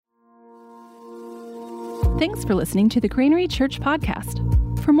Thanks for listening to the Granary Church podcast.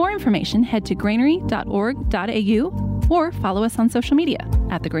 For more information, head to granary.org.au or follow us on social media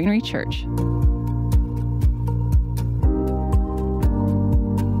at the Granary Church.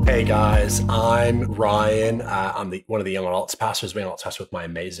 Hey guys, I'm Ryan. I'm one of the young adults pastors, with my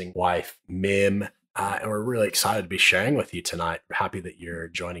amazing wife, Mim, and we're really excited to be sharing with you tonight. We're happy that you're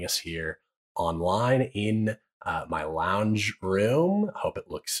joining us here online in my lounge room. I hope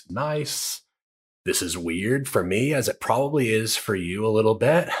it looks nice. This is weird for me, as it probably is for you a little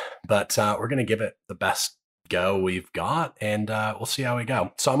bit, but we're going to give it the best go we've got, and we'll see how we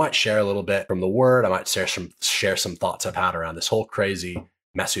go. So I might share a little bit from the Word. I might share some thoughts I've had around this whole crazy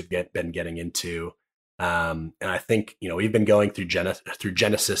mess we've been getting into. And I think, we've been going through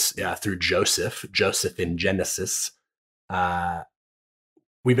Genesis, through Joseph in Genesis.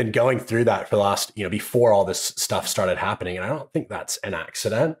 We've been going through that for the last, before all this stuff started happening. And I don't think that's an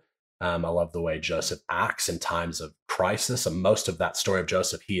accident. I love the way Joseph acts in times of crisis. And most of that story of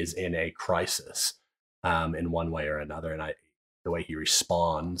Joseph, he is in a crisis in one way or another. And the way he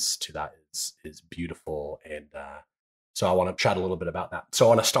responds to that is beautiful. And so I want to chat a little bit about that. So I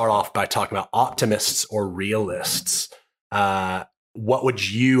want to start off by talking about optimists or realists. What would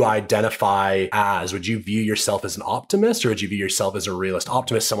you identify as? Would you view yourself as an optimist, or would you view yourself as a realist?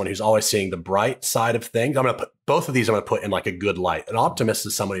 Optimist, someone who's always seeing the bright side of things. I'm going to put both of these. I'm going to put in like a good light. An optimist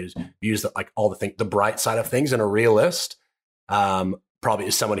is someone who views the bright side of things, and a realist probably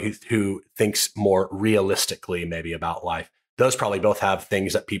is someone who thinks more realistically maybe about life. Those probably both have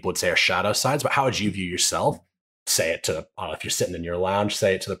things that people would say are shadow sides. But how would you view yourself? Say it to, I don't know, if you're sitting in your lounge,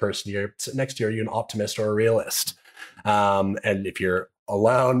 say it to the person you're sitting next to. Are you an optimist or a realist? And if you're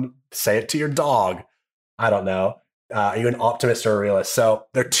alone, say it to your dog. I don't know. Are you an optimist or a realist? So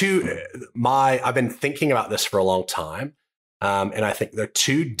they're I've been thinking about this for a long time. And I think there are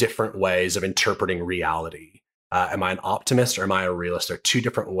two different ways of interpreting reality. Am I an optimist or am I a realist? There are two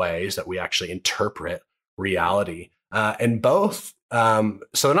different ways that we actually interpret reality. And both, so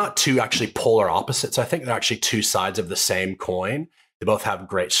they're not two actually polar opposites. I think they're actually two sides of the same coin. They both have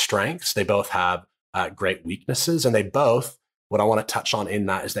great strengths. They both have great weaknesses. And they both, what I want to touch on in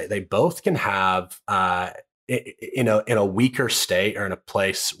that is that they both can have, in a weaker state or in a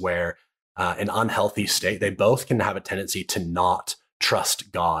place where an unhealthy state, they both can have a tendency to not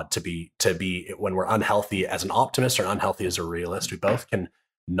trust God, to be when we're unhealthy as an optimist or unhealthy as a realist, we both can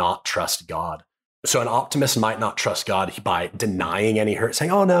not trust God. So an optimist might not trust God by denying any hurt, saying,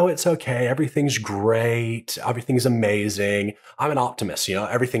 oh, no, it's okay. Everything's great. Everything's amazing. I'm an optimist,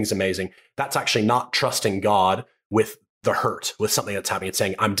 everything's amazing. That's actually not trusting God with the hurt, with something that's happening. It's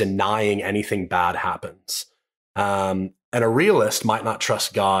saying, I'm denying anything bad happens. And a realist might not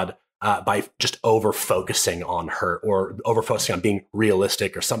trust God by just over-focusing on hurt or over-focusing on being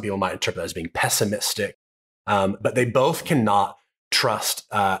realistic, or some people might interpret that as being pessimistic. But they both cannot trust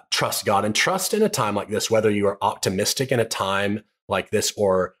God, and trust in a time like this, whether you are optimistic in a time like this,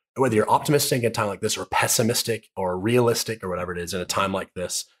 or whether you're optimistic in a time like this, or pessimistic or realistic or whatever it is in a time like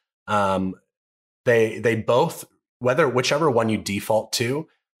this. They both, whichever one you default to,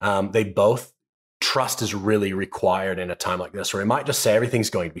 they both trust is really required in a time like this, where it might just say everything's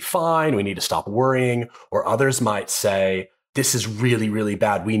going to be fine. We need to stop worrying. Or others might say, this is really, really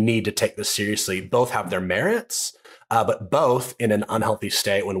bad. We need to take this seriously. Both have their merits. But both in an unhealthy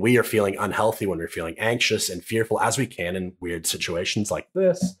state, when we are feeling unhealthy, when we're feeling anxious and fearful, as we can in weird situations like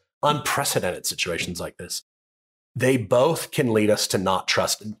this, unprecedented situations like this, they both can lead us to not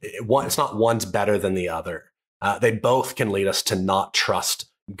trust. It's not one's better than the other. They both can lead us to not trust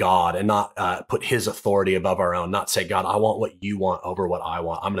God and not put his authority above our own, not say, God, I want what you want over what I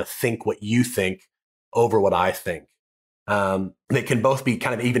want. I'm going to think what you think over what I think. They can both be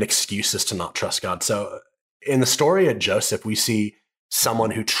kind of even excuses to not trust God. So in the story of Joseph, we see someone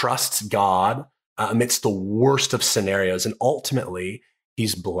who trusts God amidst the worst of scenarios, and ultimately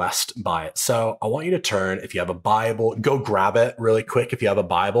he's blessed by it. So I want you to turn, if you have a Bible, go grab it really quick. If you have a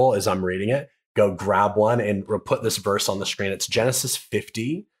Bible as I'm reading it, go grab one, and we'll put this verse on the screen. It's Genesis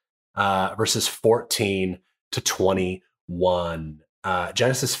 50, verses 14 to 21.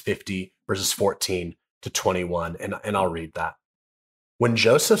 Genesis 50, verses 14 to 21, and I'll read that. When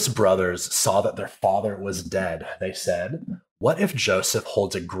Joseph's brothers saw that their father was dead, they said, what if Joseph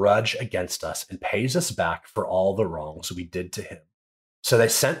holds a grudge against us and pays us back for all the wrongs we did to him? So they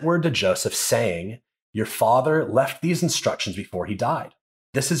sent word to Joseph saying, your father left these instructions before he died.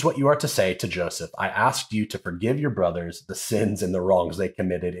 This is what you are to say to Joseph. I asked you to forgive your brothers the sins and the wrongs they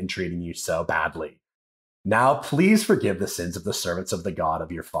committed in treating you so badly. Now please forgive the sins of the servants of the God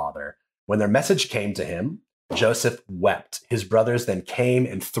of your father. When their message came to him, Joseph wept. His brothers then came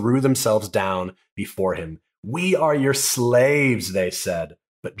and threw themselves down before him. "We are your slaves," they said.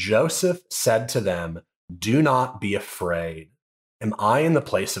 But Joseph said to them, "Do not be afraid. Am I in the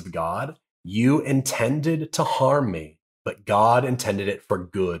place of God? You intended to harm me, but God intended it for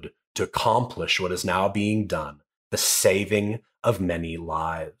good, to accomplish what is now being done, the saving of many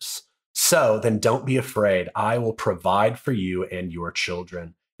lives. So then don't be afraid. I will provide for you and your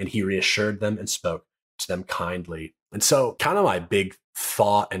children." And he reassured them and spoke to them kindly. And so kind of my big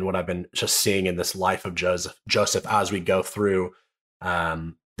thought and what I've been just seeing in this life of Joseph as we go through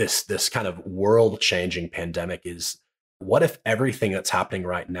this kind of world-changing pandemic is, what if everything that's happening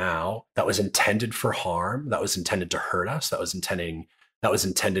right now that was intended for harm, that was intended to hurt us, that was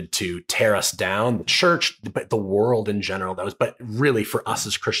intended to tear us down, the church, but the world in general, but really for us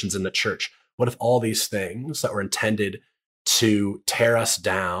as Christians in the church, what if all these things that were intended to tear us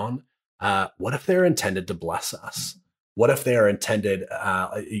down, what if they're intended to bless us? What if they are intended,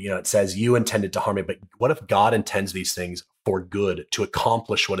 it says you intended to harm me, but what if God intends these things for good, to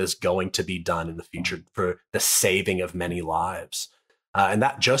accomplish what is going to be done in the future for the saving of many lives? And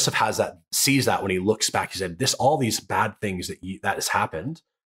that Joseph sees that when he looks back. He said, all these bad things that has happened,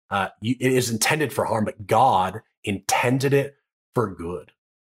 it is intended for harm, but God intended it for good.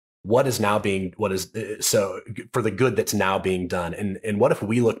 For the good that's now being done. And what if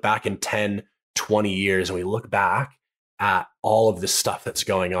we look back in 10, 20 years and we look back at all of this stuff that's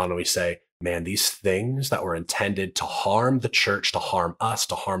going on and we say, man, these things that were intended to harm the church, to harm us,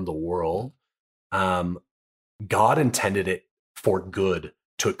 to harm the world, God intended it for good,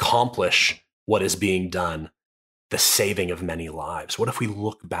 to accomplish what is being done, the saving of many lives. What if we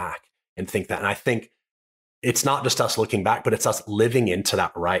look back and think that? And I think it's not just us looking back, but it's us living into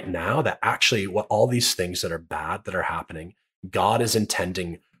that right now, that actually what all these things that are bad that are happening, God is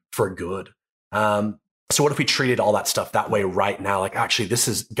intending for good. So what if we treated all that stuff that way right now? Like, actually, this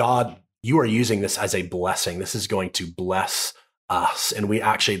is God, you are using this as a blessing. This is going to bless us. And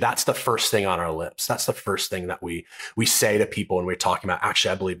that's the first thing on our lips. That's the first thing that we say to people when we're talking about,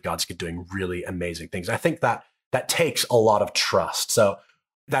 actually, I believe God's doing really amazing things. I think that takes a lot of trust. So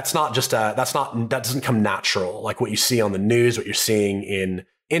that doesn't come natural. Like what you see on the news, what you're seeing in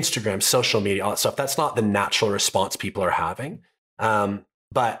Instagram, social media, all that stuff, that's not the natural response people are having.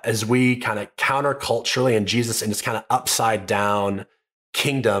 But as we kind of counterculturally and Jesus in this kind of upside down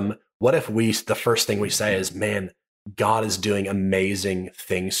kingdom, what if the first thing we say is, man, God is doing amazing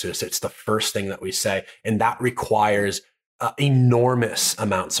things to us. It's the first thing that we say. And that requires enormous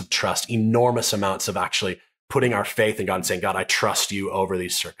amounts of trust, enormous amounts of actually putting our faith in God and saying, God, I trust you over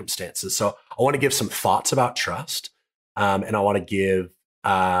these circumstances. So I want to give some thoughts about trust. And I want to give,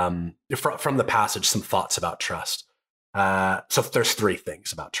 from the passage, some thoughts about trust. So there's 3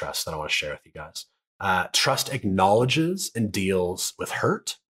 things about trust that I want to share with you guys. Trust acknowledges and deals with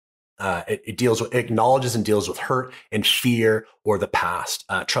hurt. It acknowledges and deals with hurt and fear or the past.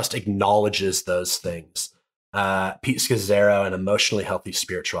 Trust acknowledges those things. Pete Scazzaro in Emotionally Healthy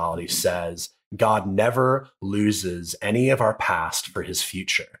Spirituality says, God never loses any of our past for his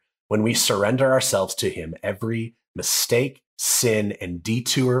future. When we surrender ourselves to him, every mistake, sin, and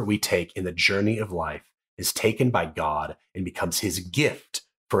detour we take in the journey of life is taken by God and becomes his gift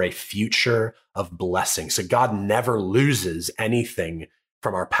for a future of blessing. So God never loses anything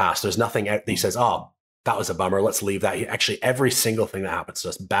from our past. There's nothing that he says, oh, that was a bummer, let's leave that. Actually, every single thing that happens to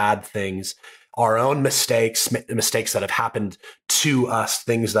us, bad things, our own mistakes that have happened to us,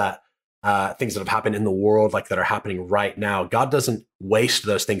 things that have happened in the world, like that are happening right now. God doesn't waste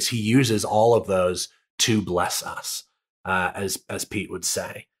those things. He uses all of those to bless us, as Pete would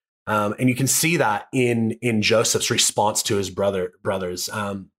say. And you can see that in Joseph's response to his brothers.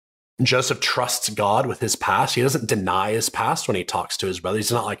 Joseph trusts God with his past. He doesn't deny his past when he talks to his brothers.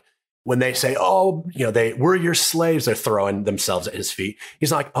 He's not like, when they say, oh, we're your slaves, they're throwing themselves at his feet.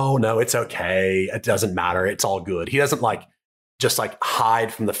 He's not like, oh no, it's okay. It doesn't matter. It's all good. He doesn't just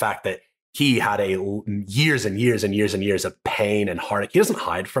hide from the fact that he had years and years and years and years of pain and heartache. He doesn't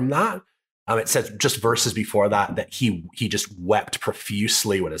hide from that. It says just verses before that he just wept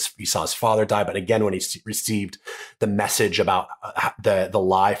profusely when he saw his father die. But again, when he received the message about the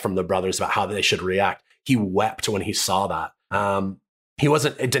lie from the brothers about how they should react, he wept when he saw that. He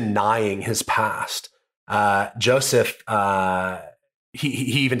wasn't denying his past. Joseph, he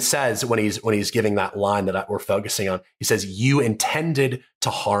even says when he's giving that line that we're focusing on, he says, you intended to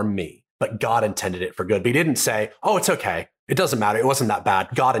harm me, but God intended it for good. But he didn't say, oh, it's okay. It doesn't matter. It wasn't that bad.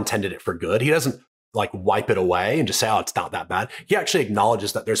 God intended it for good. He doesn't wipe it away and just say, oh, it's not that bad. He actually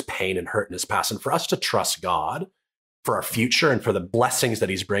acknowledges that there's pain and hurt in his past. And for us to trust God for our future and for the blessings that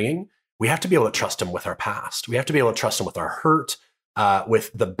he's bringing, we have to be able to trust him with our past. We have to be able to trust him with our hurt, with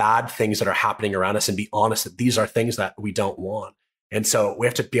the bad things that are happening around us, and be honest that these are things that we don't want. And so we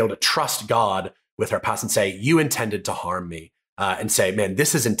have to be able to trust God with our past and say, you intended to harm me, and say, man,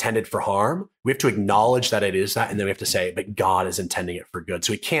 this is intended for harm. We have to acknowledge that it is that. And then we have to say, but God is intending it for good.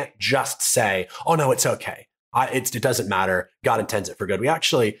 So we can't just say, oh no, it's okay. It doesn't matter. God intends it for good. We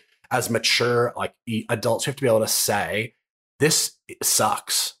actually, as mature, like adults, we have to be able to say, this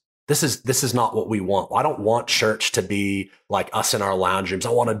sucks. This is not what we want. I don't want church to be like us in our lounge rooms. I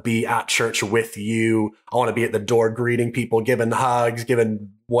want to be at church with you. I want to be at the door greeting people, giving hugs,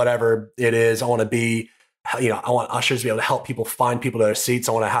 giving whatever it is. I want to be, I want ushers to be able to help people find people to their seats.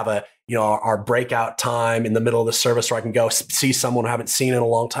 I want to have our breakout time in the middle of the service where I can go see someone I haven't seen in a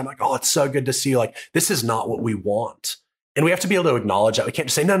long time. Like, oh, it's so good to see you. Like, this is not what we want. And we have to be able to acknowledge that. We can't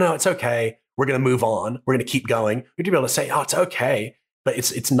just say, no, it's okay. We're going to move on. We're going to keep going. We have to be able to say, oh, it's okay. But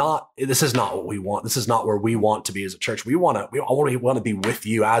it's not, this is not what we want. This is not where we want to be as a church. We want to be with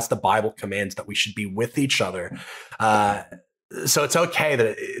you, as the Bible commands that we should be with each other. So it's okay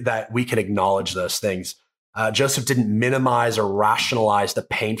that we can acknowledge those things. Joseph didn't minimize or rationalize the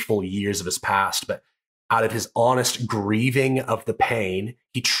painful years of his past, but out of his honest grieving of the pain,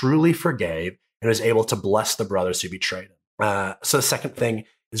 he truly forgave and was able to bless the brothers who betrayed him. So the second thing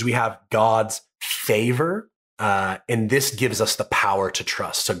is we have God's favor. And this gives us the power to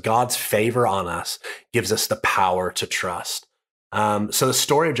trust. So God's favor on us gives us the power to trust. So the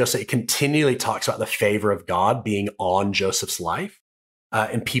story of Joseph, it continually talks about the favor of God being on Joseph's life,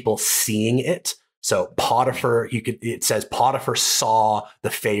 and people seeing it. So Potiphar, it says Potiphar saw the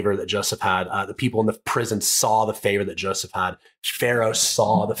favor that Joseph had. The people in the prison saw the favor that Joseph had. Pharaoh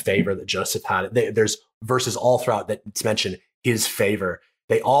saw the favor that Joseph had. There's verses all throughout that it's mentioned his favor.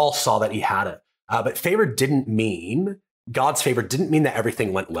 They all saw that he had it. But God's favor didn't mean that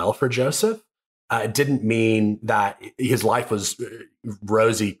everything went well for Joseph. It didn't mean that his life was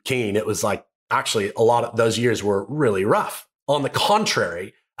rosy keen. It was like, actually, a lot of those years were really rough. On the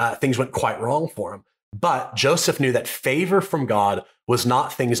contrary, things went quite wrong for him. But Joseph knew that favor from God was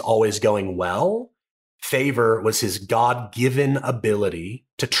not things always going well. Favor was his God-given ability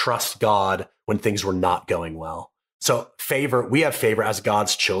to trust God when things were not going well. So we have favor as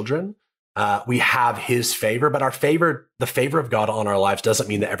God's children. We have his favor, but the favor of God on our lives doesn't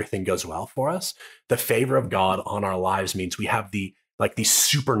mean that everything goes well for us. The favor of God on our lives means we have the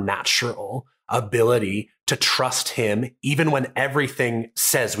supernatural ability to trust him, even when everything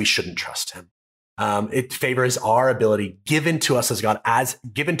says we shouldn't trust him. It favors our ability given to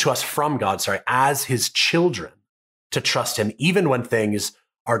us from God, as his children, to trust him, even when things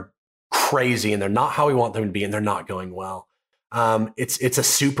are crazy and they're not how we want them to be and they're not going well. It's a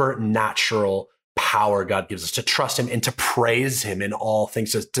supernatural power God gives us to trust him and to praise him in all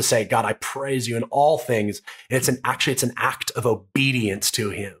things, to say, God, I praise you in all things. And it's an act of obedience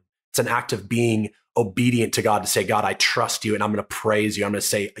to him. It's an act of being obedient to God to say, God, I trust you and I'm going to praise you. I'm going to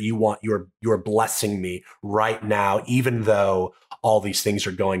say, you're blessing me right now, even though all these things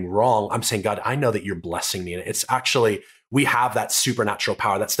are going wrong. I'm saying, God, I know that you're blessing me. And it's actually, we have that supernatural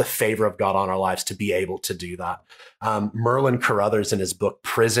power. That's the favor of God on our lives to be able to do that. Merlin Carruthers, in his book,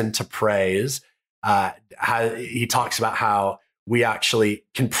 Prison to Praise, he talks about how we actually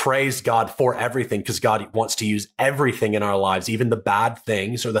can praise God for everything because God wants to use everything in our lives, even the bad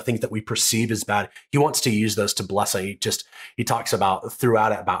things or the things that we perceive as bad. He wants to use those to bless us. He talks about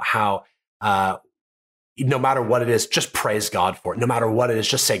throughout it about how no matter what it is, just praise God for it. No matter what it is,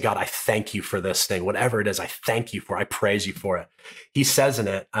 just say, God, I thank you for this thing. Whatever it is, I thank you for it. I praise you for it. He says in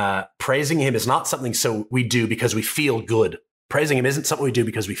it, praising him is not something so we do because we feel good. Praising him isn't something we do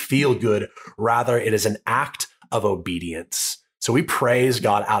because we feel good. Rather, it is an act of obedience. So we praise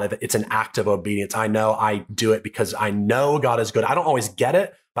God out of it. It's an act of obedience. I know I do it because I know God is good. I don't always get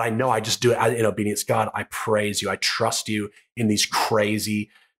it, but I know I just do it in obedience. God, I praise you. I trust you in these crazy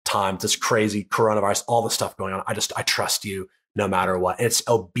times, this crazy coronavirus, all the stuff going on. I trust you no matter what. And it's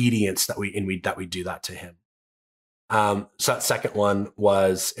obedience that we do that to him. So that second one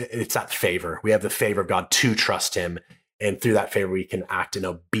it's that favor. We have the favor of God to trust him. And through that favor, we can act in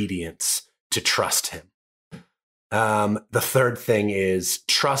obedience to trust him. The third thing is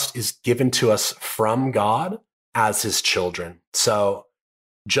trust is given to us from God as his children. So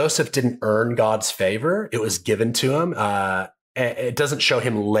Joseph didn't earn God's favor. It was given to him. It doesn't show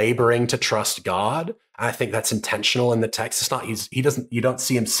him laboring to trust God. I think that's intentional in the text. It's not, you don't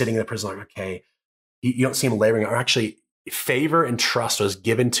see him sitting in the prison like, okay, you don't see him laboring, or actually favor and trust was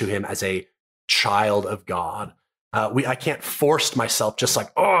given to him as a child of God. I can't force myself just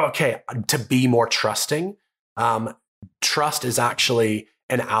like, to be more trusting. Trust is actually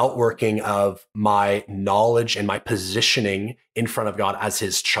an outworking of my knowledge and my positioning in front of God as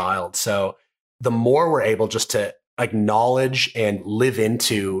his child. So the more we're able just to acknowledge and live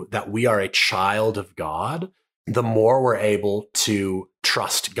into that we are a child of God, the more we're able to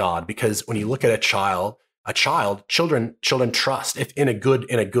trust God. Because when you look at children trust. If in a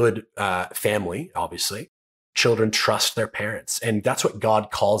good family, obviously, children trust their parents, and that's what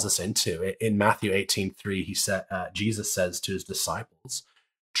God calls us into. In Matthew 18:3, Jesus says to his disciples,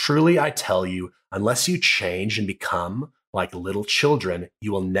 "Truly I tell you, unless you change and become like little children,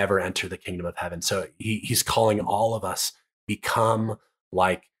 you will never enter the kingdom of heaven." So he's calling all of us, become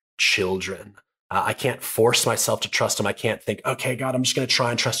like children. I can't force myself to trust him. I can't think, okay, God, I'm just going to try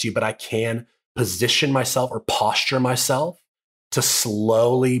and trust you, but I can position myself or posture myself to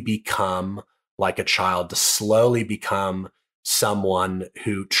slowly become like a child, to slowly become someone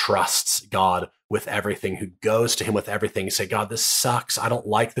who trusts God with everything, who goes to him with everything, say, God, this sucks. I don't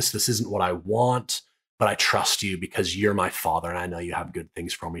like this. This isn't what I want, but I trust you because you're my father and I know you have good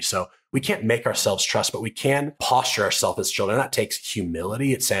things for me. So we can't make ourselves trust, but we can posture ourselves as children. That takes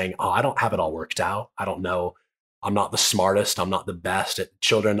humility. It's saying, oh, I don't have it all worked out. I don't know. I'm not the smartest. I'm not the best.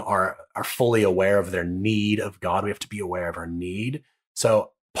 Children are fully aware of their need of God. We have to be aware of our need.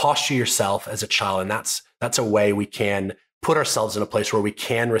 So posture yourself as a child. And that's a way we can put ourselves in a place where we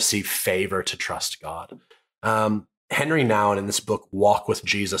can receive favor to trust God. Henry Nouwen in this book, Walk with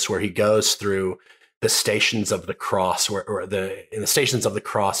Jesus, where he goes through the stations of the cross, in the stations of the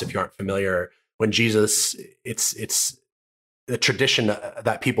cross, if you aren't familiar, when Jesus, it's the tradition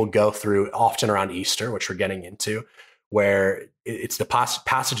that people go through often around Easter, which we're getting into, where it's the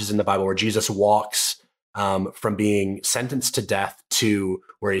passages in the Bible where Jesus walks from being sentenced to death to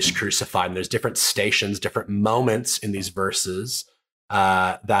where he's crucified. And there's different stations, different moments in these verses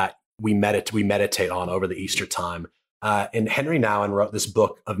that we meditate on over the Easter time. And Henry Nouwen wrote this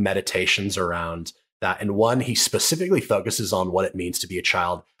book of meditations around that. And one, he specifically focuses on what it means to be a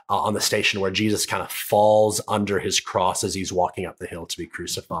child on the station where Jesus kind of falls under his cross as he's walking up the hill to be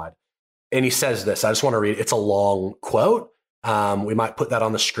crucified. And he says this, I just want to read, it's a long quote. We might put that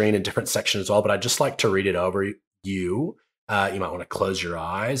on the screen in different sections as well, but I'd just like to read it over you. You might want to close your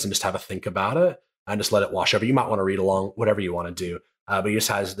eyes and just have a think about it and just let it wash over. You might want to read along, whatever you want to do. But he just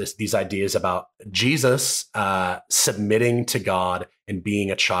has these ideas about Jesus submitting to God and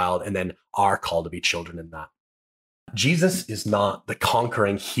being a child, and then our call to be children in that. Jesus is not the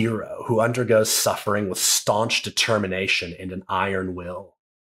conquering hero who undergoes suffering with staunch determination and an iron will.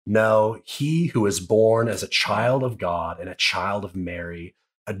 No, he who is born as a child of God and a child of Mary,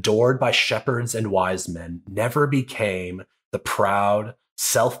 adored by shepherds and wise men, never became the proud,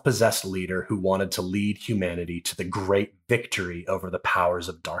 self-possessed leader who wanted to lead humanity to the great victory over the powers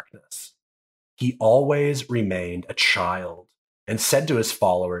of darkness. He always remained a child and said to his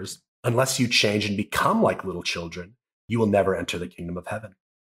followers, unless you change and become like little children, you will never enter the kingdom of heaven.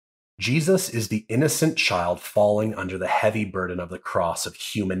 Jesus is the innocent child falling under the heavy burden of the cross of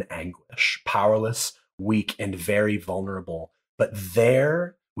human anguish, powerless, weak, and very vulnerable. But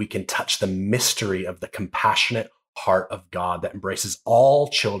there we can touch the mystery of the compassionate heart of God that embraces all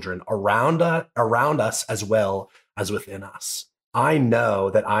children around us as well as within us. I know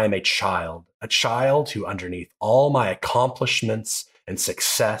that I am a child who underneath all my accomplishments and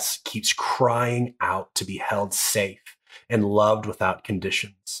success keeps crying out to be held safe and loved without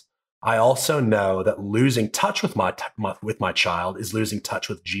conditions. I also know that losing touch with my child is losing touch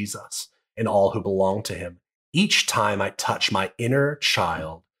with Jesus and all who belong to him. Each time I touch my inner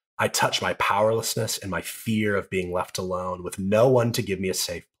child, I touch my powerlessness and my fear of being left alone with no one to give me a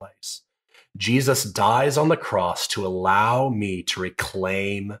safe place. Jesus dies on the cross to allow me to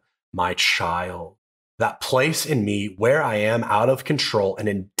reclaim my child, that place in me where I am out of control and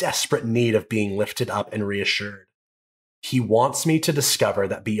in desperate need of being lifted up and reassured. He wants me to discover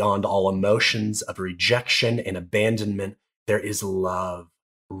that beyond all emotions of rejection and abandonment, there is love,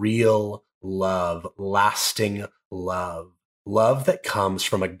 real love, lasting love, love that comes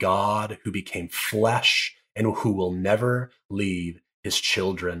from a God who became flesh and who will never leave his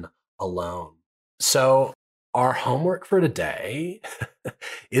children alone. So our homework for today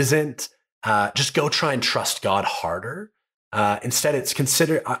isn't just go try and trust God harder. Instead,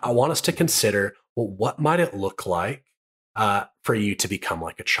 I want us to consider, well, what might it look like for you to become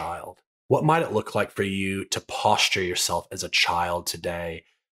like a child? What might it look like for you to posture yourself as a child today?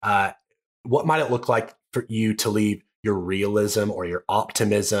 What might it look like for you to leave your realism or your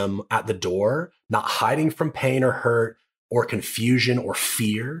optimism at the door, not hiding from pain or hurt or confusion or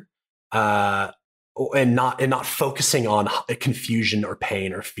fear, and not focusing on confusion or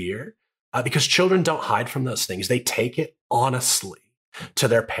pain or fear? Because children don't hide from those things. They take it honestly. to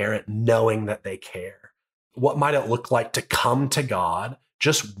their parent knowing that they care? What might it look like to come to God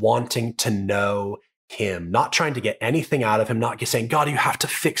just wanting to know him, not trying to get anything out of him, not saying, God, you have to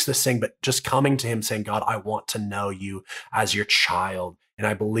fix this thing, but just coming to him saying, God, I want to know you as your child. And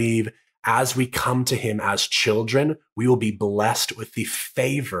I believe as we come to him as children, we will be blessed with the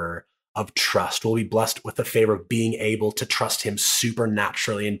favor of trust. We'll be blessed with the favor of being able to trust him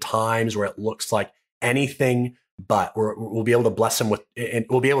supernaturally in times where it looks like anything but. We'll be able to bless him with, and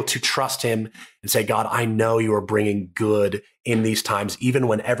we'll be able to trust him and say, God, I know you are bringing good in these times, even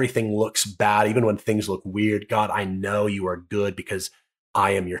when everything looks bad, even when things look weird. God, I know you are good because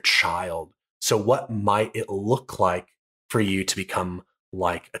I am your child. So what might it look like for you to become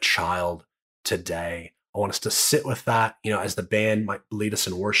like a child today? I want us to sit with that, as the band might lead us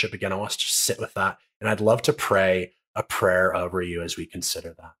in worship again. I want us to sit with that. And I'd love to pray a prayer over you as we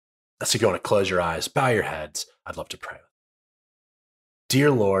consider that. So if you want to close your eyes, bow your heads, I'd love to pray.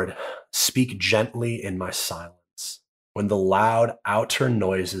 Dear Lord, speak gently in my silence. When the loud outer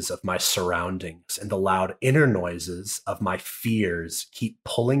noises of my surroundings and the loud inner noises of my fears keep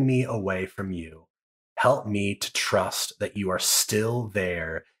pulling me away from you, help me to trust that you are still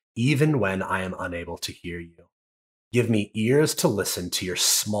there, even when I am unable to hear you. Give me ears to listen to your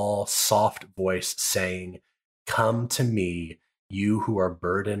small, soft voice saying, come to me, you who are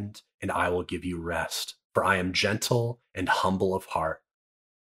burdened, and I will give you rest, for I am gentle and humble of heart.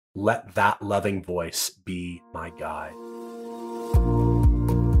 Let that loving voice be my guide.